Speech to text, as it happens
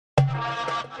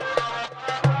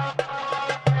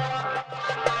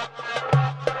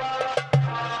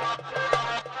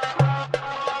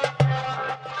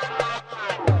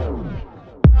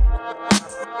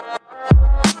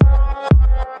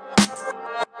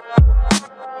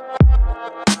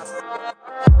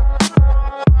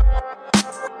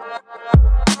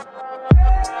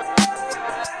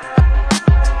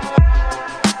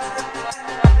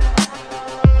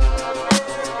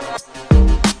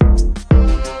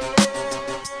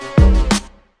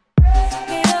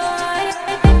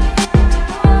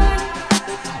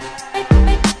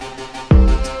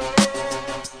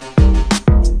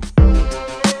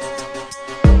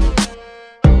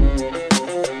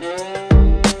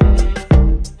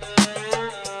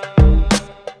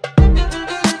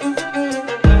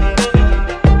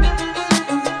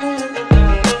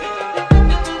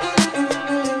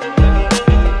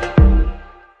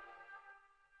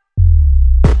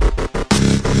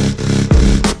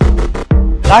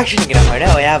තාක්ෂණික නමට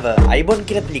ඔයාව අයිබොන්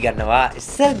කියලා පිළිගන්නවා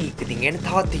ඉස්සල් Geek ඉතින් එන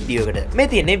තවත් වීඩියෝ එකකට. මේ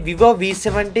තියෙන්නේ VIVO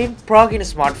V17 Pro කියන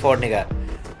ස්මාර්ට්ෆෝන් එක.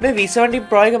 මේ V17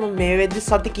 Pro එක මම මේ වෙද්දි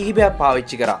සති කිහිපයක්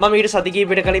පාවිච්චි කරා. මම ඊට සති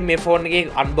කිහිපයකට කලින් මේ ෆෝන් එකේ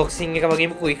අන්බොක්සිං එක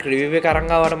වගේම ක්වික් රිවිව් එක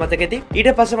අරන් ආවට මතක ඇති.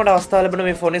 ඊට පස්සේ මට අවස්ථාව ලැබුණා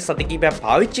මේ ෆෝන් එක සති කිහිපයක්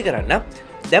පාවිච්චි කරන්න.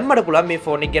 දැන් මට පුළුවන් මේ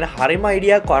ෆෝන් එක ගැන හරිම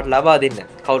අයිඩියාවක් ඔයාලට ලබා දෙන්න.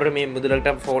 කවුරු මේ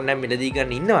මුදලට ෆෝන් එකක් මිලදී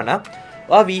ගන්න ඉන්නවනම්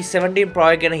V17 Pro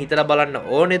ගැන හිතලා බලන්න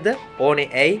ඕනේද? ඕනේ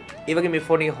ඇයි? ඒ වගේ මේ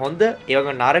ෆෝන් එක හොඳ, ඒ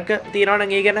වගේ නරක තියනවා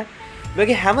නම් ඒ ගැන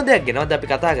වගේ හැම දෙයක් ගැනවත් අපි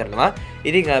කතා කරනවා.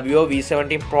 ඉතින් VIVO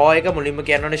V17 Pro එක මුලින්ම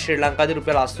කියනවනේ ශ්‍රී ලංකාවේ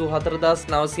රුපියල්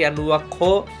 84990ක්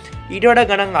හෝ ඊට වඩා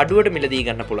ගණන් අඩුවට මිලදී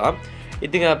ගන්න පුළුවන්.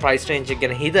 ඉතින් price range එක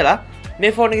ගැන හිතලා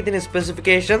මේ ෆෝන් එකේ තියෙන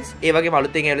specifications ඒ වගේම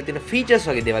අලුතෙන් ඇවිල්ලා තියෙන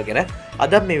features වගේ දේවල් ගැන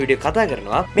අද මේ වීඩියෝ කතා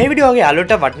කරනවා. මේ වීඩියෝ වගේ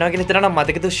යාළුවන්ට වටිනවා කියලා හිතනවා නම්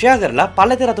මතකද share කරලා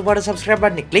පළලතර රතු පාට subscribe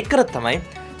button එක click කරොත් තමයි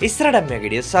ඉස්සරහට මේ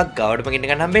වීඩියෝ සක් ගාවට මගින්න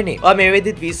ගන්න හම්බෙන්නේ. ඔයා මේ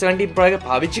වෙද්දිත් V17 Pro එක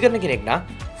පාවිච්චි කරන කෙනෙක් නම්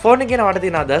ෆෝන් එක ගැන වට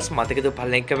තියෙන අදහස් මතකද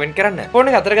පල්ලෙන් කමෙන්ට් කරන්න. ෆෝන්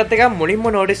එක අතර ගත්ත එක මුලින්ම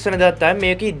නොටිස් වෙන දා තමයි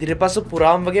මේකේ ඉදිරිපස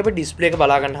පුරාම වගේ අපේ ඩිස්ප්ලේ එක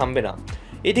බලා ගන්න හම්බෙනවා.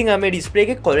 ඉතින් මේ ඩිස්ප්ලේ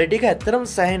එකේ ක්වොලිටි එක ඇත්තටම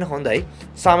සෑහෙන හොඳයි.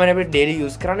 සාමාන්‍යයෙන් අපිට ඩේලි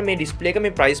යූස් කරන්න මේ ඩිස්ප්ලේ එක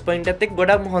මේ ප්‍රයිස් පොයින්ට් එකත් එක්ක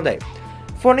ගොඩක්ම හොඳයි.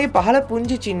 ෆෝන් එකේ පහළ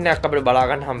පුංචි චින්නයක් අපිට බලා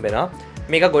ගන්න හම්බෙනවා.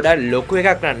 මේක ගොඩක් ලොකු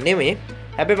එකක් නෙමෙයි.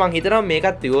 හැබැයි මං හිතනවා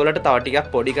මේකත් Vivo වලට තව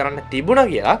ටිකක් පොඩි කරන්න තිබුණා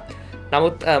කියලා.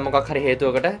 නමුත් මොකක් හරි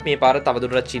හේතුවකට මේ පාර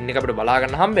තවදුරටත් චින්න එක අපිට බලා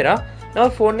ගන්න හම්බෙනවා.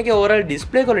 නමුත් ෆෝන් එකේ ඕවරල්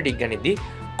ඩිස්ප්ලේ ක්වොලිටි එක ගැනදී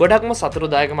ගොඩක්ම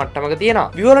සතුටුදායක මට්ටමක තියෙනවා.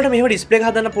 Vivo වලට මෙහෙම ඩිස්ප්ලේ එක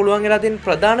හදන්න පුළුවන් වෙලා තියෙන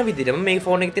ප්‍රධාන විදිහම මේ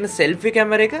ෆෝන් එකේ තියෙන සෙල්ෆි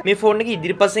කැමරා එක මේ ෆෝන් එකේ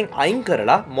ඉදිරිපස්සෙන් අයින්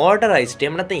කරලා මොටරයිස්ඩ්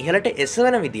එහෙම නැත්නම් ඉහළට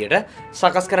එසවෙන විදිහට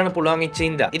සකස් කරන්න පුළුවන්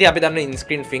ඉච්චින්දා. ඉතින් අපි දන්න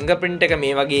ඉන්ස්ක්‍රීන් ෆින්ගර්ප්‍රින්ට් එක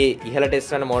මේ වගේ ඉහළට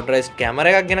එසවෙන මොටරයිස්ඩ්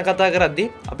කැමරා එකක් ගැන කතා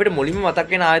කරද්දී අපිට මුලින්ම මතක්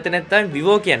වෙන ආයතනයක් තමයි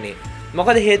Vivo කියන්නේ.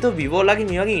 මොකද හේතුව Vivo ලගේ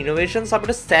මේ වගේ ඉනෝවේෂන්ස්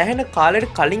අපිට සෑහෙන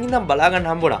කාලෙකට කලින් ඉඳන් බලා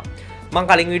ගන්න හම්බුණා. මම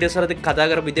කලින් වීඩියෝස් වලදී කතා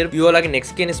කරපු විදිහට Vivo ලගේ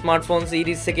next කියන ස්මාර්ට්ෆෝන්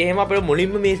සීරීස් එකේ එහෙම අපිට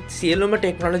මුලින්ම මේ සියලුම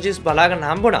ටෙක්නොලොජිස් බලා ගන්න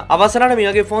හම්බුණා. අවසානට මේ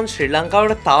වගේ ෆෝන් ශ්‍රී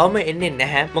ලංකාවට තාම එන්නේ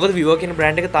නැහැ. මොකද Vivo කියන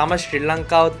බ්‍රෑන්ඩ් එක තාම ශ්‍රී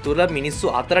ලංකාව තුල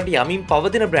මිනිස්සු අතරට යමින්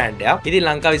පවතින බ්‍රෑන්ඩ් එකක්. ඉතින්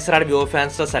ලංකාව ඉස්සරහට Vivo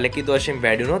fans ලා සැලකිලි වශයෙන්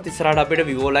වැඩි වුණොත් ඉස්සරහට අපිට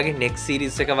Vivo ලගේ next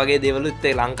series එක වගේ දේවලුත්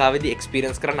ලංකාවේදී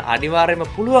experience කරන්න අනිවාර්යයෙන්ම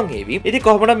පුළුවන් වේවි. ඉතින්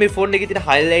කොහොමද මේ ෆෝන් එකේ තියෙන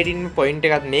highlighting point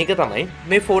එකත් මේක තමයි.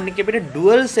 මේ ෆෝන් එකේ අපිට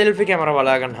dual selfie camera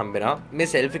බලා ගන්න හම්බෙනවා.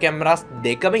 මේ selfie cameras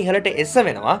දෙකම ඉහළට එස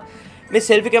වෙනවා. මේ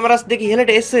selfie cameras දෙක ඉහළට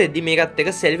එස වෙද්දි මේකත් එක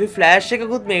selfie flash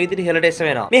එකකුත් මේ විදිහට ඉහළට එස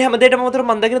වෙනවා. මේ හැමදේටම අතර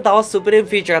මම දකින තවත් supreme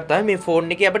feature එකක් තමයි මේ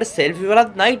ෆෝන් එකේ අපිට selfie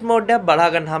වලත් night mode එකක් බලා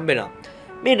ගන්න හම්බෙනවා.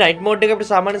 මේ night mode එක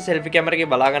අපිට සාමාන්‍ය selfie camera එකේ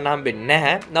බලා ගන්න හම්බෙන්නේ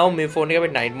නැහැ. නමුත් මේ ෆෝන් එකේ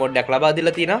අපිට night mode එකක් ලබා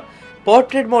දීලා තියෙනවා.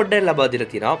 portrait mode එකක් ලබා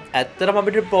දීලා තියෙනවා. ඇත්තටම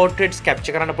අපිට portraits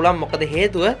capture කරන්න පුළුවන්. මොකද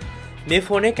හේතුව මේ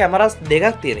ෆෝන් එකේ cameras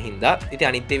දෙකක් තියෙන හින්දා. ඉතින්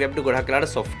අනිත් ඒවා අපිට ගොඩක්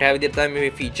වෙලාවට software විදිහට තමයි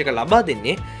මේ feature එක ලබා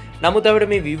දෙන්නේ. නමුත් අපිට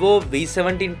මේ VIVO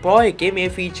V17 Pro එකේ මේ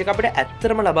feature එක අපිට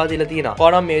ඇත්තටම ලබා දීලා තියෙනවා.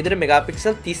 කොහොමද මේ විදිහට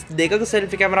මෙගාපික්සල් 32ක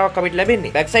selfie කැමරාවක් අපිට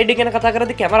ලැබෙන්නේ. back side එක ගැන කතා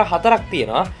කරද්දී කැමරා හතරක්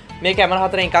තියෙනවා. මේ කැමරා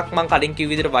හතරෙන් එකක් මම කලින්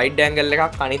කිව්ව විදිහට wide angle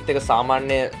එකක්, අනිත් එක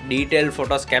සාමාන්‍ය detail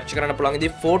photos capture කරන්න පුළුවන්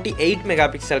විදිහේ 48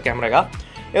 මෙගාපික්සල් කැමරා එකක්.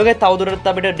 ඒ වගේ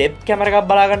තවදුරටත් අපිට depth කැමරා එකක්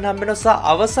බලා ගන්න හම්බ වෙනවා සහ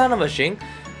අවසාන වශයෙන්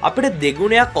අපිට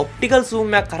දෙගුණයක් optical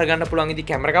zoom එකක් අරගන්න පුළුවන්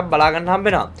විදිහේ කැමරා එකක් බලා ගන්න හම්බ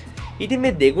වෙනවා. ඉතින්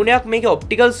මේ දෙගුණයක් මේක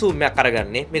ඔප්ටිකල් zoom එකක්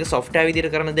අරගන්නේ. මේක software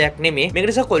විදිහට කරන දෙයක් නෙමෙයි. මේක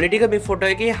නිසා quality එක මේ ෆොටෝ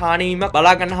එකේ හානි වීමක්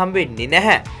බලා ගන්න හම්බ වෙන්නේ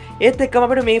නැහැ. ඒත් එක්කම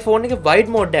අපිට මේ ෆෝන් එකේ wide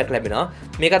mode එකක් ලැබෙනවා.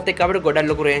 මේකත් එක්ක අපිට ගොඩක්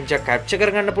ලොකු range එකක් capture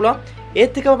කරගන්න පුළුවන්.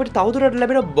 ඒත් එක්කම අපිට තවදුරටත්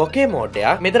ලැබෙන bokeh mode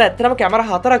එකක්. මෙතන ඇත්තටම කැමරා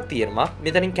හතරක් තියෙනවා.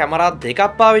 මෙතනින් කැමරා දෙකක්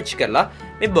පාවිච්චි කරලා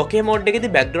මේ bokeh mode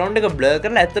එකේදී background එක blur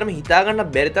කරලා ඇත්තටම හිතා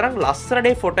ගන්න බැරි තරම් ලස්සනට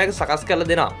මේ ෆොටෝ එක සකස්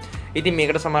කරලා දෙනවා. ඉතින්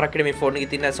මේකට සමහරක් විට මේ ෆෝන්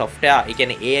එකේ තියෙන software, ඒ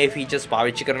කියන්නේ AI features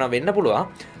පාවිච්චි කරනවා වෙන්න පුළුවන්.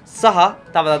 සහ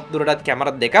තව දුරටත්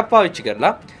කැමරා දෙකක් පාවිච්චි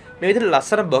කරලා මේ විදිහට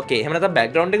ලස්සන bokeh එහෙම නැත්නම්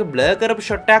background එක blur කරපු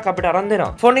shot එකක් අපිට අරන් දෙනවා.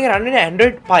 ෆෝන් එකේ රන් වෙන්නේ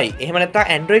Android Pie එහෙම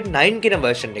නැත්නම් Android 9 කියන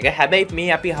version එක. හැබැයි මේ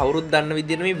අපි හවුරුත් දන්න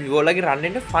විදිහට මේ Vivo ලගේ රන්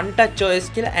වෙන්නේ Fun Touch OS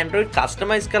කියලා Android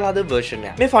customize කරලා හදපු version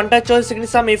එක. මේ Fun Touch OS එක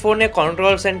නිසා මේ ෆෝන් එකේ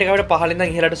control center එක අපිට පහළින්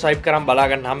ඉඳන් ඉහළට swipe කරන් බලා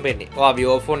ගන්න හම්බෙන්නේ. ඔයා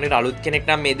Vivo ෆෝන් එකට අලුත් කෙනෙක්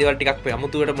නම් මේ දේවල් ටිකක්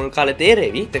අමුතුවට මුල් කාලේ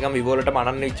තේරෙවි. ඒකම Vivo වලට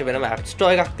මනන්න වෙච්ච වෙනම app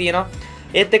store එකක් තියෙනවා.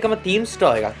 ඒත් එකම තීම්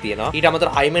ස්ටෝර් එකක් තියෙනවා. ඊට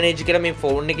අමතරව iManage කියලා මේ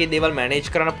ෆෝන් එකේ දේවල් මැනේජ්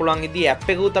කරන්න පුළුවන් ඉදී ඇප්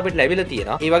එකකුත් අපිට ලැබිලා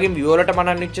තියෙනවා. ඒ වගේම Vivo වලට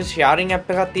මනන්න වෙච්ච sharing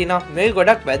app එකක් තියෙනවා. මේ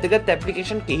ගොඩක් වැදගත්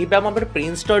application කිහිපයක් අපිට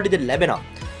pre-installed ඉදිරියට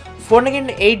ලැබෙනවා. ෆෝන් එකෙන්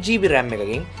 8GB RAM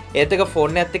එකකින් ඒත් එක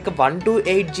ෆෝන් එකත් එක්ක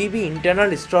 128GB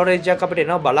internal storage එකක් අපිට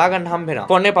එනවා බලා ගන්න හම්බ වෙනවා.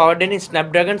 ෆෝන් එක powered වෙන්නේ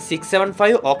Snapdragon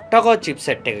 675 octa-core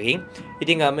chipset එකකින්.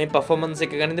 ඉතින් මේ performance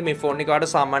එක ගැනද මේ ෆෝන් එක වල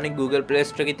සාමාන්‍ය Google Play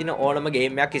Store එකේ තියෙන ඕනම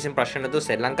ගේම් එකක් කිසිම ප්‍රශ්න නැතුව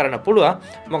සෙල්ලම් කරන්න පුළුවන්.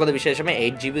 මොකද විශේෂයෙන්ම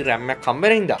 8GB RAM එකක් හම්බ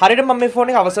වෙන හින්දා. හරියට මම මේ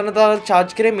ෆෝන් එක අවසන් දාලා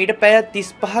charge කරේ මීට පැය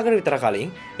 35කට විතර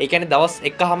කලින්. ඒ කියන්නේ දවස්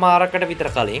 1කමාරකට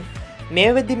විතර කලින්.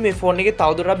 මේ වෙද්දි මේ ෆෝන් එකේ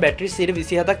තවදුරටත් බැටරි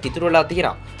 27ක් ඉතුරු වෙලා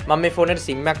තියෙනවා. මම මේ ෆෝන් එකට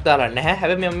SIM එකක් දාලා නැහැ.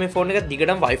 හැබැයි මම මේ ෆෝන් එක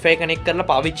දිගටම Wi-Fi කනෙක්ට් කරලා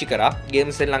පාවිච්චි කරා.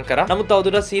 ගේම්ස් එල්ලම් කරා. නමුත්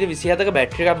තවදුරටත් 27ක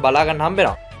බැටරි එකක් බලා ගන්න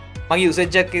හම්බෙනවා. මගේ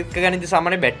යුසේජ් එක ගණන්දි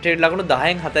සාමාන්‍ය බැටරි ලකුණු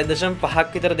 10න් 7.5ක්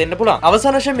විතර දෙන්න පුළුවන්.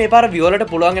 අවසාන වශයෙන් මේ පාර Vivo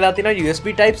වලට පුළුවන් වෙලා තියෙනවා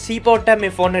USB Type C port එක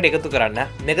මේ ෆෝන් එකට එකතු කරන්න.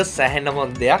 මේක සෑහෙන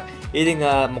හොඳ දෙයක්. ඉතින්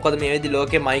මොකද මේ වෙද්දි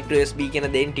ලෝකේ micro USB කියන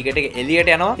දෙයින් ටිකට් එක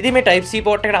එළියට යනවා. ඉතින් මේ Type C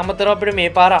port එකට අමතරව අපිට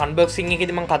මේ පාර unboxing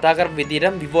එකේදී මම කතා කරපු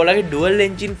විදිහට Vivo ලගේ dual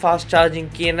engine fast charging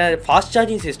කියන fast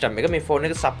charging system එක මේ ෆෝන්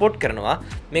එක support කරනවා.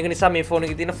 මේක නිසා මේ ෆෝන්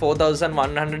එකේ තියෙන 4100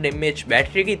 mAh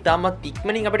බැටරි එක ඉතාමත්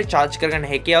ඉක්මනින් අපිට charge කරගන්න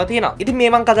හැකියාව තියෙනවා. ඉතින්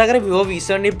මේ මම කතා කරේ Vivo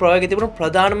V17 Pro එකේ තිබුණු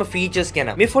ප්‍රධානම features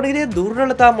ගැන. මේ ෆෝන් එකේ තියෙන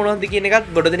දුර්වලතා මොනවද කියන එකත්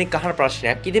ගොඩ දෙනෙක් අහන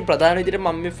ප්‍රශ්නයක්. ඉතින් ප්‍රධාන විදිහට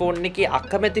මම මේ ෆෝන් එකේ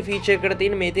අකමැති feature එකට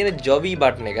තියෙන මේ තියෙන Jovi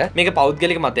button එක. මේක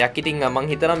පෞද්ගලික මතයක්. ඉතින් මම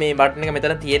හිතනවා මේ බටන් එක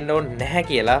මෙතන තියෙන්න ඕනේ නැහැ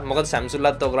කියලා. මොකද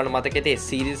Samsungලත් ඔයගොල්ලන්ට මතකයි තේ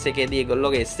series එකේදී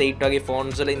ඒගොල්ලෝගේ S8 වගේ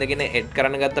phones වල ඉඳගෙන එඩ්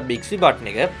කරන්න ගත්ත Bixby බටන්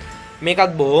එක.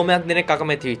 මේකත් බොහොමයක් දෙනෙක්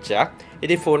අකමැති වෙච්චා.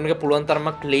 ඉතින් ෆෝන් එක පුළුවන් තරම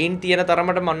ක්ලීන් තියෙන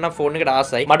තරමට මම නම් ෆෝන් එකට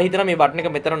ආසයි. මට හිතෙනවා මේ බටන්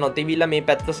එක මෙතන නොතිබිලා මේ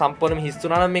පැත්ත සම්පූර්ණයෙන්ම හිස්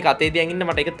වුණා නම් මේක අතේ තියන් ඉන්න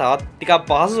මට ඒක තවත් ටිකක්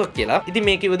පහසුවක් කියලා. ඉතින්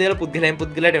මේ කිව්ව දේවල් පුද්ගලයන්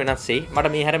පුද්ගලයාට වෙනස් වෙයි.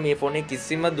 මට මේ හැර මේ ෆෝන් එකේ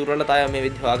කිසිම දුර්වලතාවයක් මේ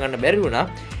විදිහට හොයාගන්න බැරි වුණා.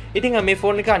 ඉතින් මේ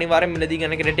ෆෝන් එක අනිවාර්යෙන් මිලදී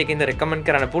ගන්න කෙනෙක්ට එකෙන්ද රෙකමන්ඩ්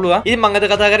කරන්න පුළුවන්. ඉතින් මම අද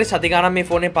කතා කරේ සති ගානක් මේ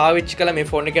ෆෝන් එක පාවිච්චි කළා. මේ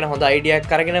ෆෝන් එකේ හොඳ අයිඩියා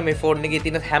එකක් අරගෙන මේ ෆෝන් එකේ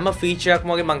තියෙන හැම ෆීචර්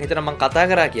එකක්ම වගේ මම හිතනවා මම කතා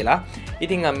කරා කියලා.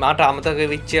 ඉතින් මට අමතක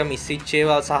වෙච්ච මිස් වෙච්ච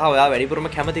ඒවා සහ ඔයා වැඩිපුරම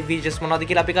කැමති ෆීචර්ස් මොනවද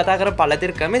කියලා අපි කතා කරා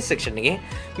පළතිර කමෙන්ට් සෙක්ෂන් එකේ.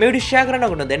 මේ වීඩියෝ ෂෙයා කරන්න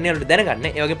ඕන දැන් ඔයාලට දැනගන්න.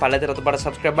 ඒ වගේ පළතිර අතපට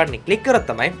subscribe button එක click කරොත්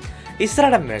තමයි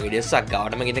ඉස්සරහට මේ වීඩියෝස් එකක්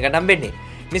ගාවටම ගෙන්න ගන්න හම්බෙන්නේ.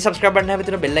 මේ subscribe button එක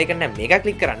විතර bell icon එක මේක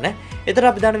click කරන්න. එතකොට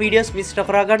අපි දාන වීඩියෝස් මිස්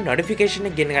නොකර ගන්න notification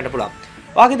එක ගෙන්න ගන්න පුළුවන්.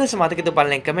 ඔයාගේ දවස මතකද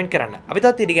බලන්න කමෙන්ට් කරන්න. අපි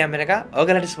තවත් ඉඩ ගෑම් වෙනකන්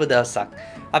ඔයගලට සුබ දවසක්.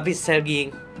 අපි ඉස්සර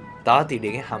ගිහින් තාත්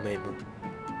ඉඩගෙන හමු වෙමු.